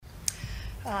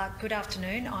Good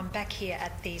afternoon. I'm back here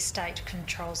at the State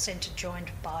Control Centre,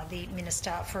 joined by the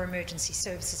Minister for Emergency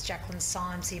Services, Jacqueline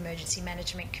Symes, the Emergency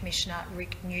Management Commissioner,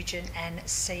 Rick Nugent, and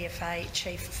CFA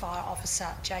Chief Fire Officer,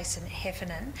 Jason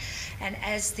Heffernan. And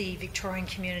as the Victorian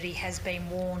community has been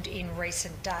warned in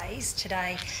recent days,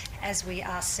 today, as we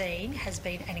are seeing, has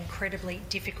been an incredibly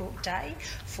difficult day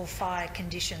for fire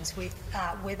conditions, with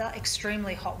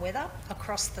extremely hot weather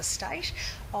across the state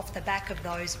off the back of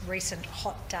those recent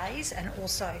hot days, and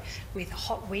also with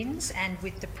hot winds and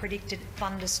with the predicted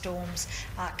thunderstorms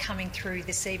coming through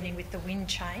this evening with the wind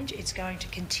change. It's going to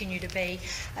continue to be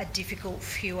a difficult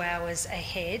few hours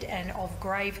ahead, and of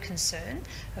grave concern,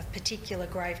 of particular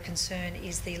grave concern,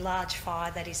 is the large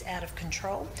fire that is out of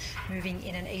control, moving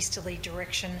in an easterly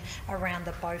direction around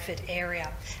the Beaufort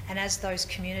area. And as those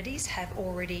communities have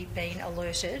already been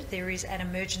alerted, there is an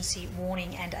emergency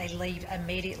warning and a leave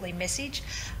immediately message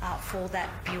for that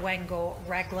Buangor,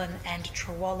 Raglan and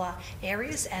Trawalla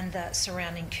areas and the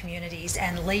surrounding communities.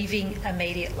 And leaving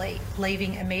immediately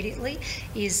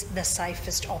is the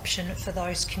safest option for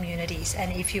those communities.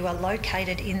 And if you are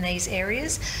located in these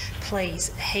areas,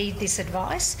 please heed this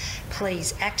advice.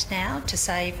 Please act now to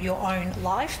save your own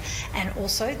life. And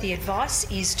also the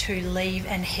advice is to leave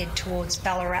and head towards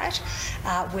Ballarat,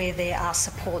 where there are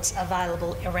supports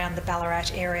available around the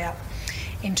Ballarat area.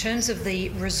 In terms of the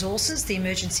resources, the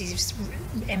emergency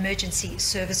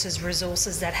services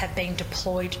resources that have been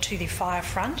deployed to the fire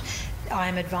front, I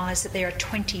am advised that there are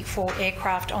 24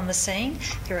 aircraft on the scene.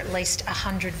 There are at least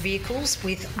 100 vehicles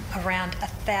with around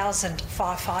 1,000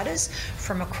 firefighters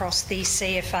from across the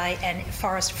CFA and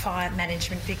Forest Fire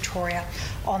Management Victoria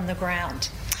on the ground.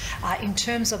 In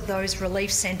terms of those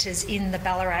relief centres in the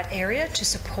Ballarat area to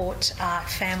support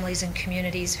families and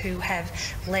communities who have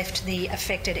left the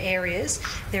affected areas,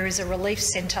 there is a relief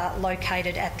centre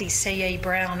located at the C.E.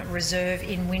 Brown Reserve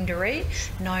in Windaree,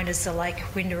 known as the Lake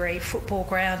Windaree Football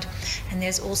Ground, and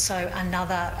there's also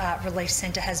another relief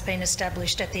centre has been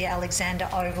established at the Alexander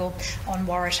Oval on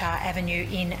Waratah Avenue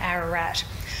in Ararat.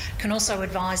 Can also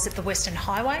advise that the Western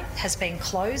Highway has been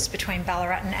closed between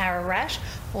Ballarat and Ararat.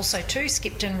 Also too,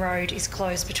 Skipton Road is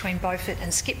closed between Beaufort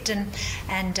and Skipton.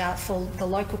 And for the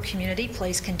local community,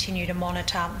 please continue to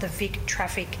monitor the Vic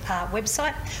Traffic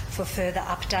website for further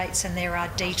updates, and there are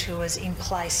detours in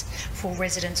place for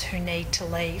residents who need to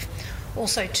leave.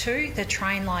 Also too, the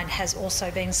train line has also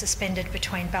been suspended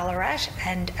between Ballarat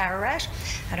and Ararat,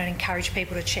 and I'd encourage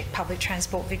people to check Public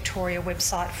Transport Victoria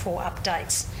website for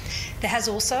updates. There has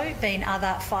also been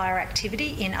other fire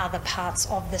activity in other parts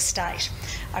of the state.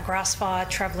 A grass fire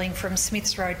travelling from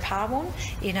Smiths Road, Parwan,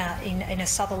 in a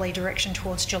southerly direction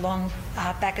towards Geelong,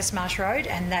 Bacchus Marsh Road,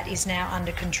 and that is now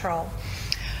under control.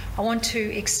 I want to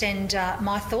extend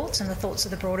my thoughts and the thoughts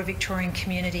of the broader Victorian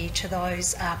community to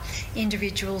those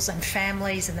individuals and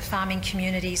families and the farming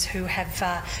communities who have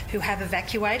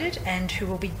evacuated and who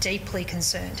will be deeply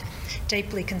concerned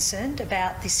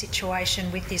about this situation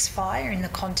with this fire in the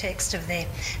context of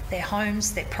their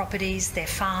homes, their properties, their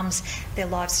farms, their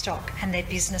livestock and their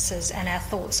businesses. And our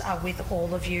thoughts are with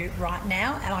all of you right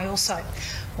now. And I also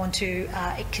want to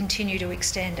continue to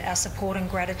extend our support and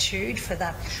gratitude for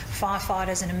the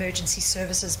firefighters and emergency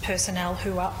services personnel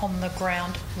who are on the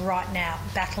ground right now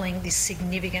battling this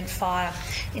significant fire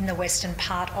in the western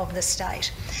part of the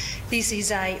state. This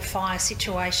is a fire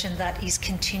situation that is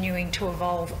continuing to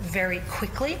evolve very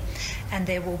quickly, and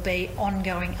there will be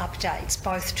ongoing updates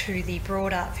both to the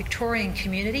broader Victorian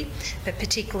community, but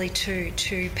particularly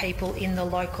to people in the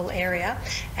local area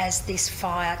as this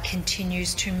fire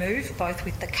continues to move, both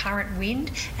with the current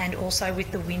wind and also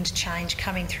with the wind change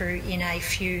coming through in a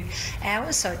few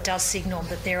hours. So it does signal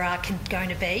that there are going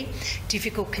to be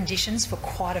difficult conditions for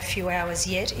quite a few hours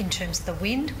yet in terms of the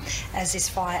wind as this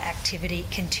fire activity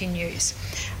continues.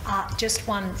 Just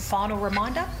one final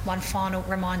reminder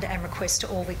and request to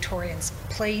all Victorians.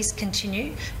 Please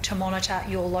continue to monitor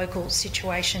your local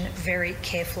situation very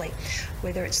carefully,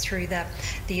 whether it's through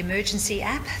the emergency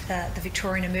app, the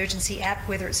Victorian Emergency app,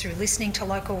 whether it's through listening to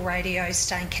local radio,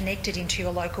 staying connected into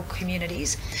your local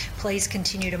communities. Please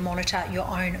continue to monitor your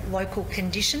own local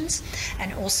conditions,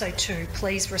 and also too,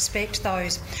 please respect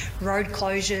those road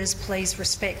closures. Please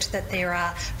respect that there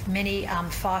are many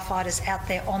firefighters out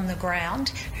there on the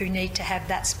ground who need to have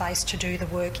that space to do the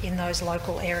work in those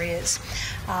local areas.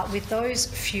 With those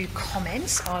few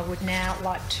comments, I would now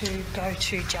like to go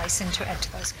to Jason to add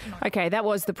to those comments. Okay, that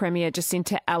was the Premier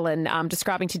Jacinta Alan,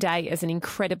 describing today as an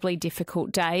incredibly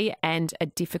difficult day and a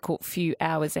difficult few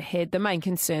hours ahead. The main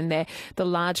concern there, the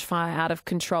large fire out of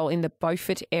control in the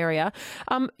Beaufort area.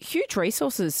 Huge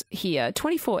resources here,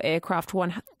 24 aircraft,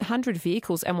 100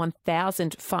 vehicles and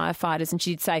 1,000 firefighters. And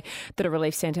she'd say that a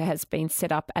relief centre has been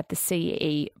set up at the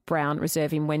CE Brown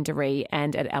Reserve in Wendouree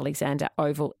and at Alexander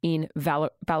Oval in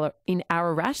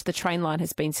Ararat. The train line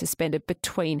has been suspended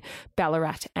between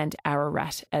Ballarat and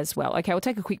Ararat as well. Okay, we'll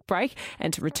take a quick break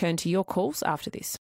and to return to your calls after this.